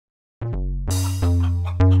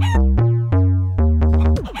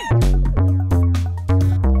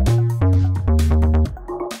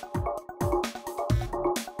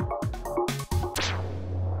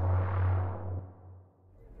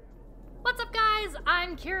guys,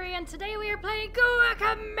 I'm Kirei, and today we are playing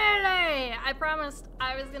Guacamelee! I promised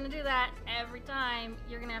I was gonna do that every time.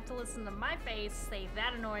 You're gonna have to listen to my face say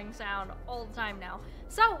that annoying sound all the time now.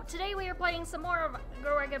 So, today we are playing some more of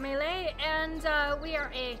Guacamelee, and we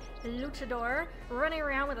are a luchador running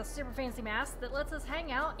around with a super fancy mask that lets us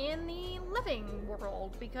hang out in the living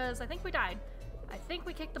world, because I think we died. I think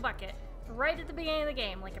we kicked the bucket right at the beginning of the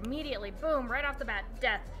game, like immediately, boom, right off the bat,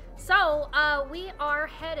 death. So, we are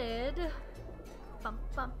headed...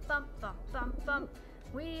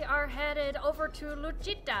 We are headed over to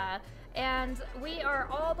Luchita, and we are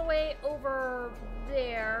all the way over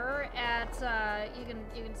there at, you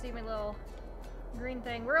can see my little green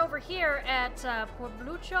thing. We're over here at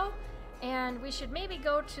Pueblucho, and we should maybe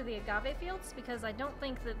go to the agave fields, because I don't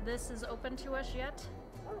think that this is open to us yet.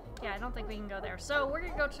 Yeah, I don't think we can go there. So we're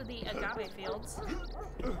gonna go to the agave fields.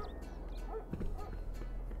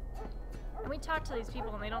 And we talked to these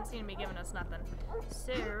people and they don't seem to be giving us nothing.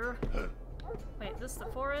 So, wait, this is the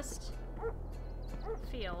forest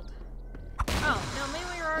field. Oh, no, maybe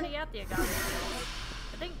we were already at the agave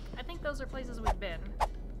field. I think those are places we've been.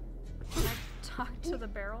 Can I talk to the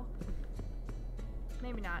barrel?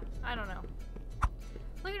 Maybe not. I don't know.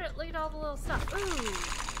 Look at it, look at all the little stuff.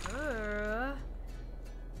 Ooh.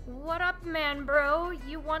 What up, man, bro?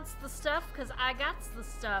 You wants the stuff? Cause I got the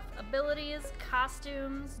stuff. Abilities,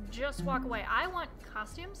 costumes, just walk away. I want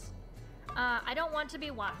costumes. I don't want to be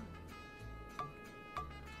one.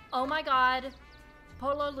 Oh my god.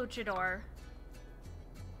 Polo luchador.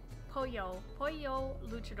 Pollo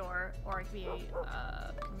luchador. Or it could be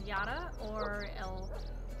Pinata or El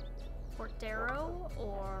Portero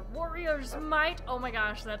or Warrior's Might. Oh my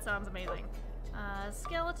gosh, that sounds amazing.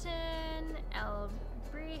 Skeleton, El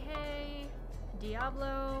Brije,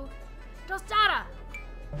 Diablo, Tostada!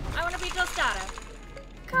 I want to be Tostada!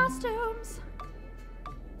 Costumes!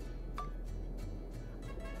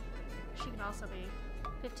 She can also be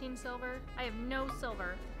 15 silver. I have no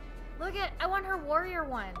silver. Look at, I want her warrior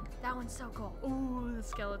one. That one's so cool. Ooh, the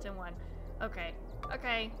skeleton one. Okay,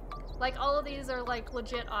 okay. Like, all of these are, like,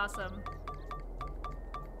 legit awesome.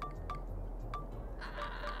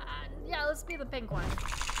 Yeah, let's be the pink one.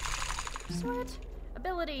 Sweet.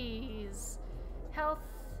 Abilities. Health.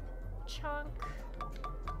 Chunk.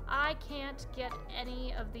 I can't get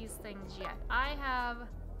any of these things yet. I have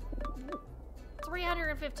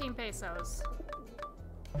 315 pesos.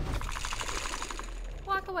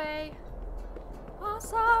 Walk away.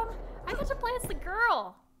 Awesome. I get to play as the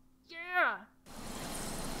girl. Yeah.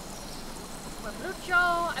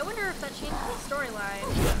 Pueblucho. I wonder if that changes the storyline.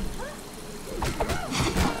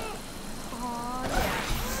 Oh, yeah.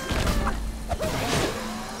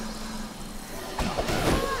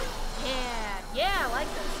 Yeah, I like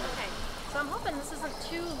this. Okay, so I'm hoping this isn't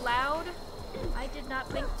too loud. I did not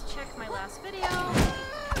think to check my last video. Yeah.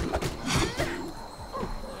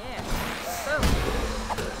 Boom.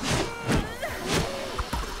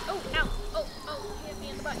 Oh, ow. Oh, hit me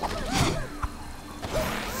in the butt.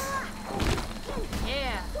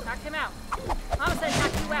 Yeah, knock him out. Mama said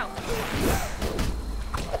knock you out.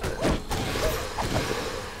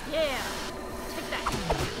 Yeah. Take that.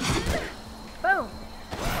 Boom.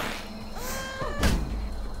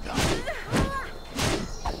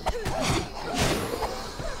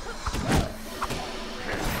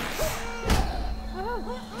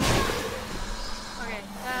 Okay,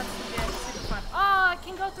 that's good. Super fun. Oh, it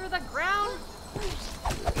can go through the ground?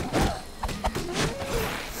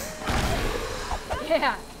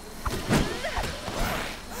 Yeah.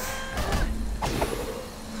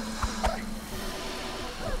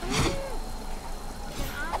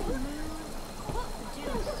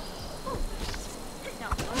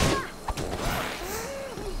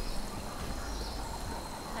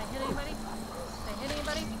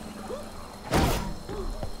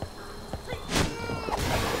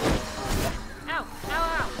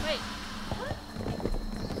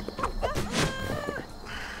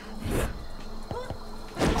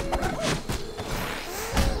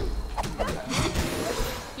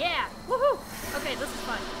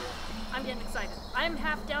 I'm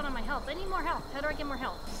half down on my health. I need more health. How do I get more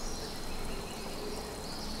health?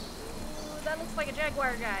 Ooh, that looks like a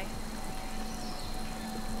jaguar guy.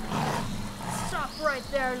 Stop right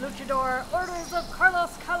there, luchador. Orders of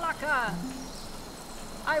Carlos Calaca.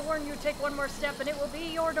 I warn you, take one more step and it will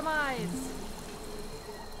be your demise.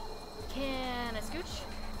 Can I scooch?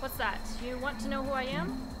 What's that? You want to know who I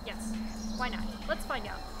am? Yes. Why not? Let's find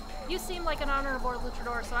out. You seem like an honorable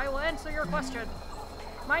luchador, so I will answer your question.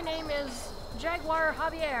 My name is Jaguar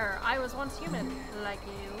Javier. I was once human, like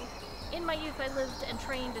you. In my youth, I lived and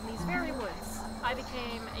trained in these very woods. I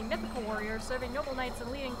became a mythical warrior, serving noble knights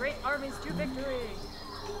and leading great armies to victory.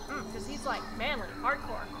 Because he's like manly,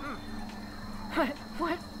 hardcore.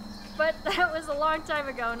 What? But that was a long time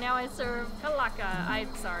ago. Now I serve Calaca.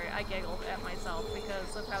 I'm sorry, I giggled at myself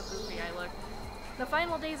because of how goofy I look. The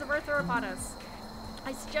final days of Earth are upon us.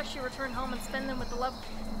 I suggest you return home and spend them with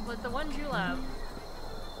the ones you love.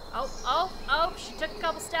 Oh, she took a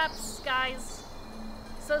couple steps, guys.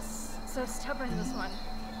 So stubborn, this one.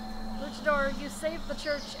 Luchador, you saved the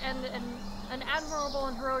church and an admirable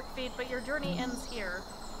and heroic feat, but your journey ends here.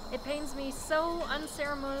 It pains me so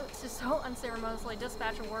unceremoniously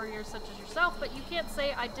dispatch a warrior such as yourself, but you can't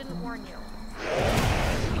say I didn't warn you.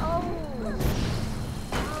 Oh.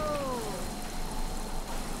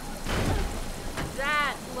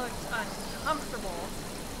 That looked uncomfortable.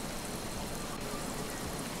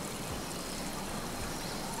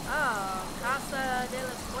 Oh, Casa de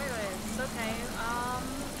los Sueres. Okay,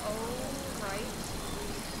 alright.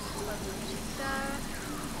 Mamacita.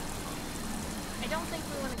 I don't think we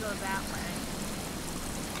want to go that way.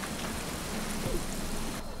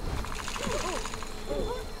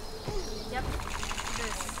 Ooh. Yep.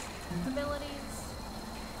 There's abilities.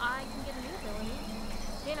 I can get a new ability.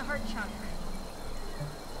 Gain a heart chunk.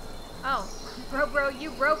 Oh, bro, you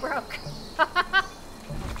broke.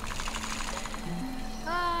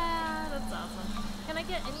 That's awesome. Can I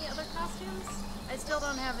get any other costumes? I still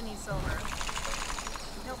don't have any silver.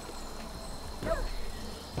 Nope.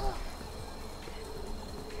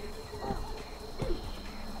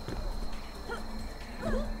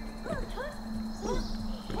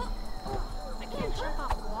 I can't jump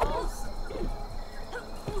off walls.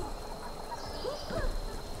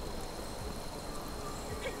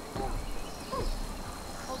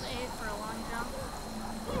 Hold A for a long jump.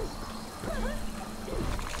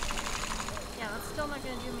 Yeah, that's still not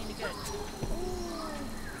going to do me any good.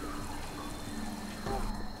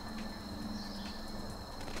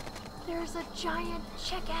 There's a giant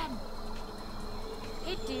chicken!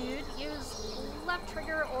 Hey dude, use left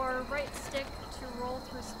trigger or right stick to roll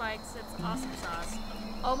through spikes. It's awesome sauce.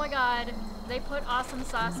 Oh my god, they put awesome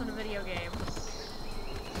sauce in a video game.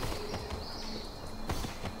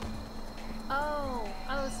 Oh,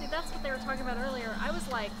 see, that's what they were talking about earlier. I was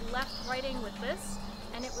like left-righting with this,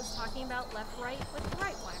 and it was talking about left-right with the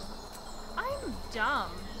right one. I'm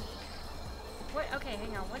dumb. What? Okay,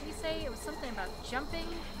 hang on. What did he say? It was something about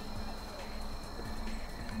jumping.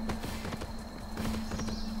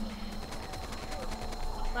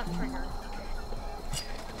 Left trigger.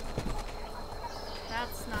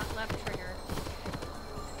 That's not left trigger.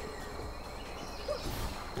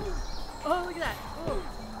 Oh, look at that. Ooh.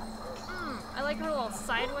 I like her little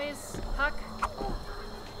sideways huck.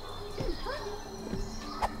 Is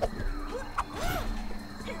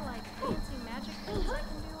there like fancy magic things I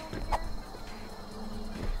can do over here?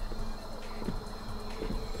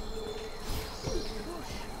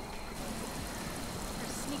 Whoosh. Or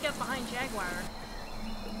sneak up behind Jaguar.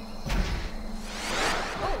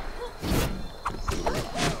 Oh!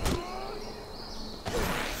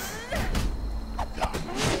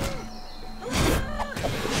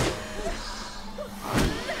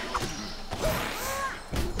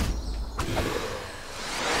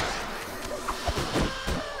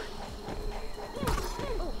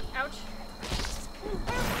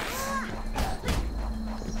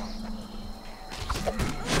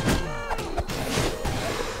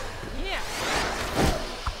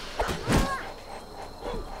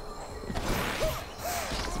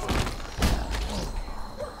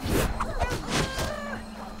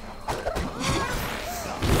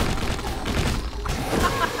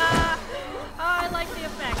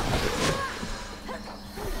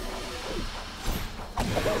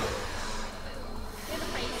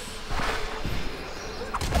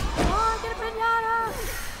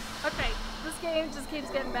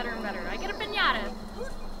 Keeps getting better and better. I get a piñata. What?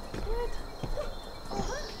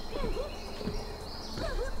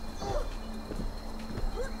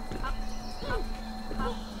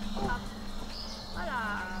 Hop.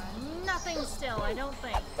 Nothing still, I don't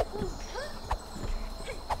think.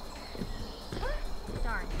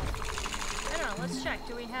 Darn. I don't know, let's check.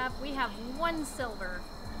 Do we have one silver.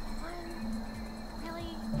 One?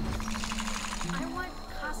 Really? I want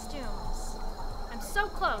costumes. I'm so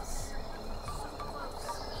close.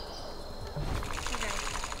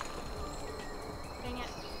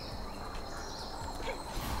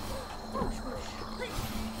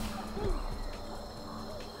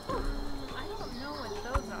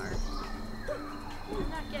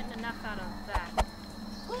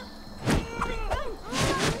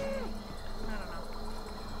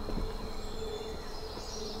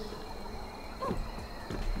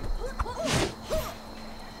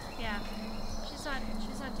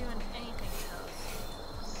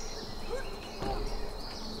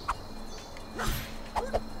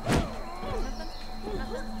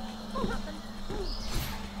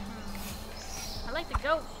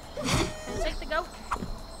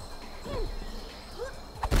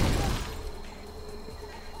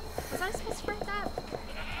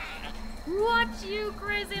 You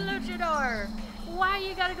crazy luchador! Why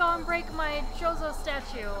you gotta go and break my Chozo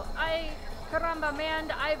statue? Caramba,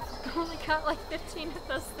 man, I've only got like 15 of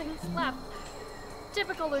those things left.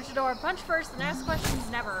 Typical luchador, punch first and ask questions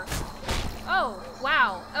never. Oh,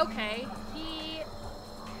 wow, okay.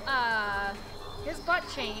 His butt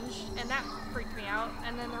changed, and that freaked me out,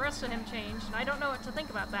 and then the rest of him changed, and I don't know what to think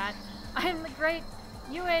about that. I am the great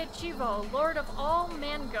Yue Chivo, Lord of all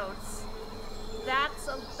man-goats. That's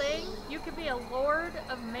a thing? You could be a Lord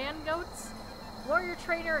of man-goats? Warrior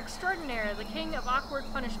trainer extraordinaire, the king of awkward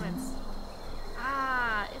punishments.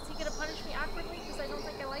 Ah, is he gonna punish me awkwardly? Because I don't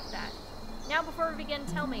think I like that. Now before we begin,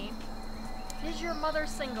 tell me, is your mother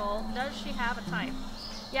single? Does she have a type?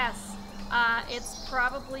 Yes, it's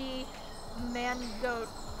probably man-goat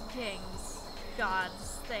kings,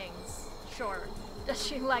 gods, things. Sure. Does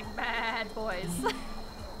she like bad boys?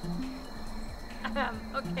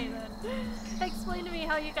 Okay then. Explain to me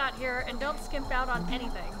how you got here and don't skimp out on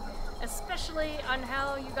anything. Especially on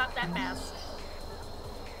how you got that mask.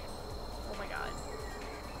 Oh my god.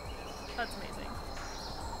 That's amazing.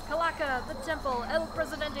 Calaca, the temple, El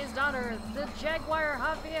Presidente's daughter, the Jaguar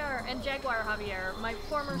Javier, my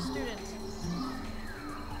former student.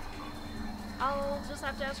 I'll just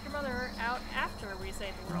have to ask your mother out after we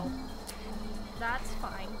save the world. That's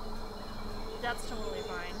fine. That's totally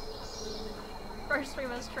fine. First, we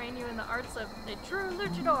must train you in the arts of a true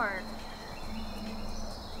luchador.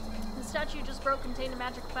 The statue you just broke contained a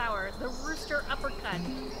magical power, the rooster uppercut.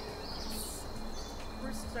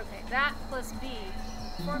 Rooster's okay. That plus B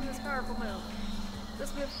perform this powerful move.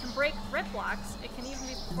 This move can break red blocks. It can even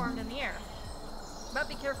be performed in the air. But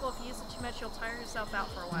be careful, if you use it too much, you'll tire yourself out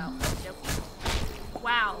for a while. Yep.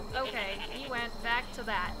 Wow, okay, he went back to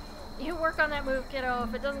that. You work on that move, kiddo.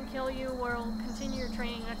 If it doesn't kill you, we'll continue your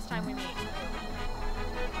training next time we meet.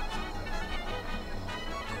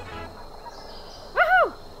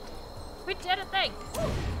 Woohoo! We did a thing!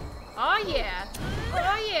 Oh yeah!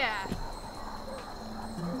 Oh yeah!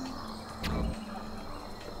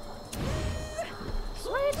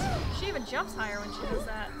 Sweet! She even jumps higher when she does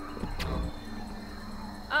that.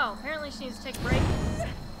 Oh, apparently she needs to take a break.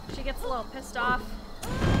 She gets a little pissed off.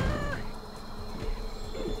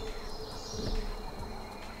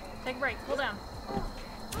 Take a break, cool down.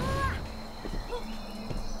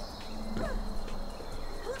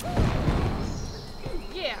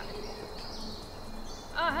 Yeah!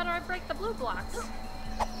 How do I break the blue blocks?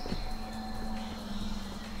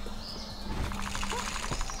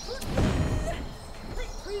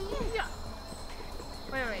 Yeah.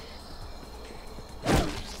 Wait.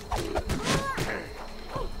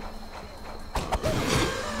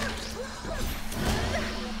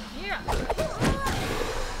 Yeah.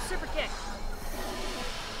 Super kick.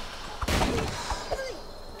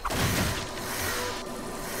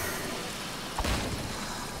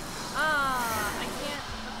 I can't.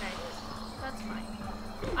 Okay. That's fine.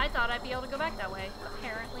 I thought I'd be able to go back that way.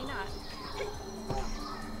 Apparently not.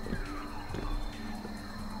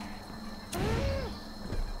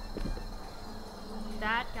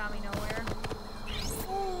 That got me nowhere.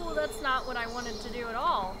 Ooh, that's not what I wanted to do at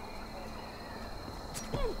all.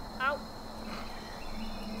 Ow.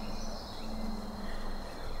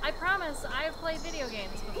 I promise, I've played video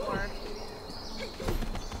games before.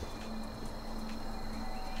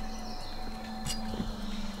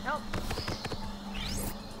 Nope.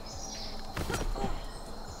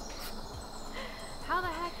 How the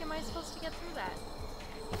heck am I supposed to get through that?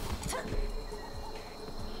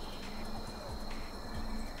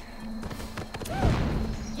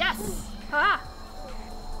 Yes! Ha!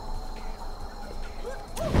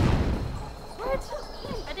 Sweet!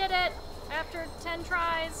 I did it! After 10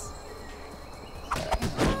 tries.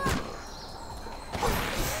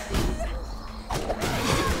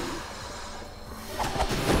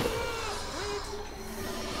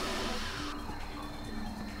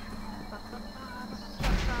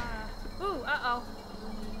 Ooh, uh-oh.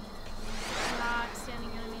 Not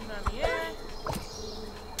standing enemies over here.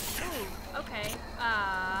 Ooh, okay.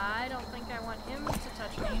 I don't think I want him to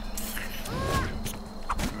touch me.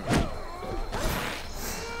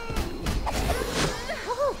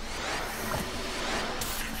 Woohoo!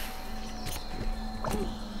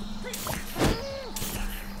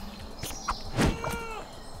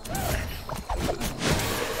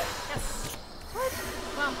 Yes! What?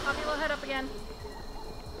 Come on, pop your little head up again.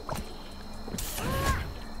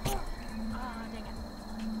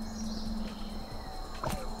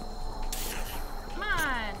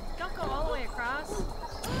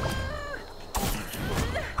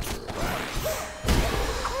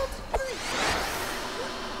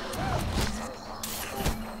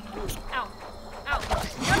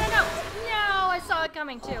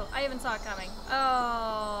 coming too. I even saw it coming.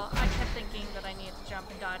 Oh, I kept thinking that I needed to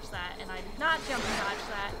jump and dodge that, and I did not jump and dodge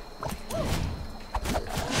that.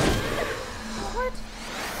 What?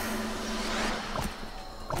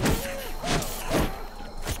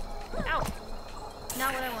 Ow!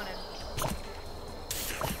 Not what I wanted.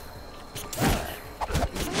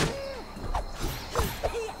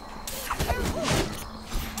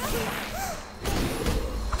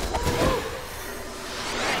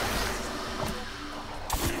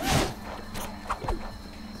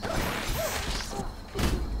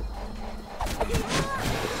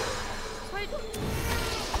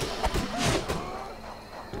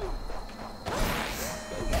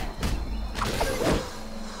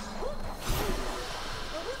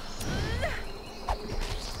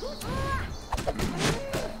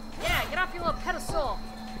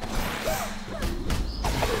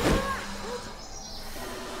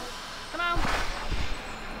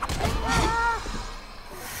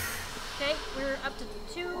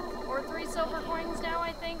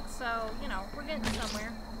 So, you know, we're getting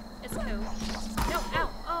somewhere. It's cool. No, ow!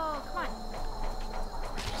 Oh, come on.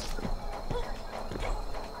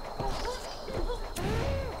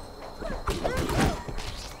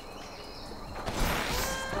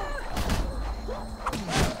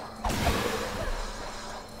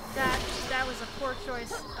 That was a poor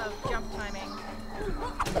choice of jump timing.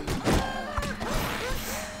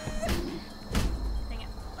 Dang it.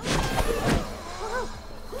 Woohoo!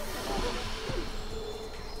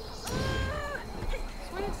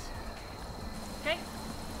 Okay.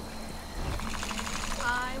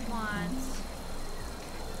 I want...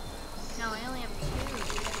 No, I only have 2.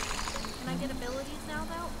 Can I get abilities now,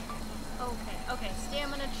 though? Okay, okay.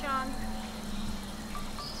 Stamina chunk.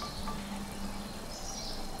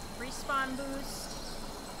 Respawn boost.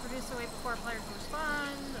 Produce a wave before players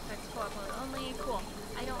respawn. Affects co-op player only. Cool.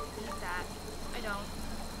 I don't need that. I don't.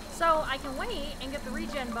 So, I can wait and get the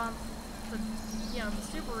regen bump. The, you know, the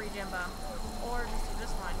super regen bump. Or just do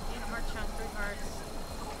this one. Gain a heart chunk, 3 hearts.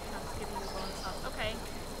 Chunks give you the bonus up. Okay.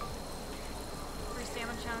 3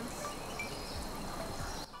 stamina chunks.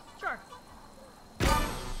 Sure.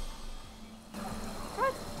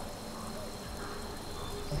 What?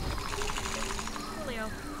 Julio.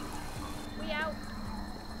 We out.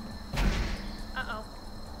 Uh-oh.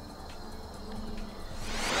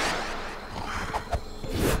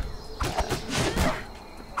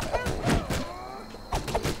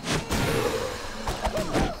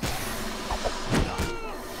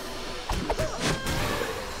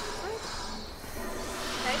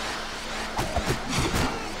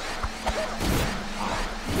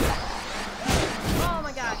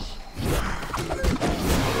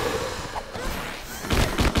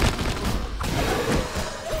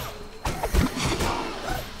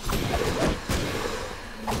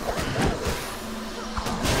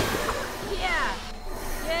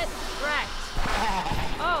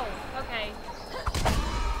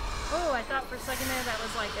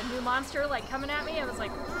 Monster like coming at me, I was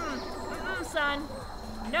like, son.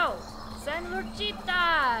 No. San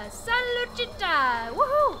Luchita! San Luchita!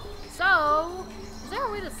 Woohoo! So, is there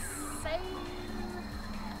a way to save?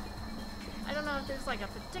 I don't know if there's like a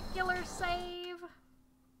particular save.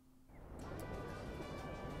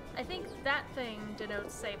 I think that thing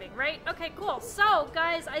denotes saving, right? Okay, cool. So,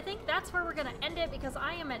 guys, I think that's where we're gonna end it because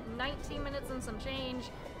I am at 19 minutes and some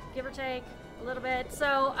change, give or take. A little bit,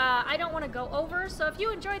 so I don't want to go over, so if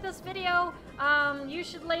you enjoyed this video, you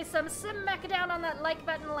should lay some smack down on that like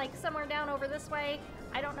button, like somewhere down over this way.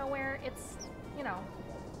 I don't know where. It's, you know,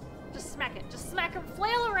 just smack it. Just smack it,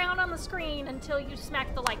 flail around on the screen until you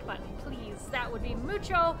smack the like button, please. That would be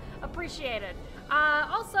mucho appreciated.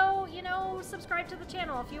 Also, you know, subscribe to the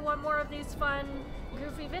channel if you want more of these fun,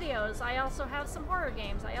 goofy videos. I also have some horror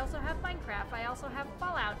games. I also have Minecraft. I also have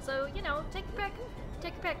Fallout, so, you know, take your pick.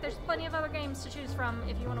 Take a pick. There's plenty of other games to choose from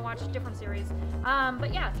if you want to watch different series.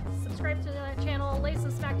 But yeah, subscribe to the channel, lay some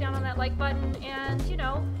smack down on that like button, and, you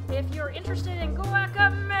know, if you're interested in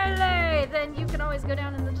Guacamelee, then you can always go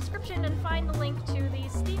down in the description and find the link to the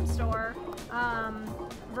Steam store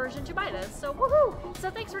version to buy this. So, woohoo! So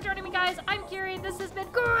thanks for joining me, guys. I'm Kirei. This has been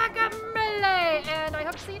Guacamelee, and I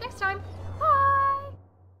hope to see you next time.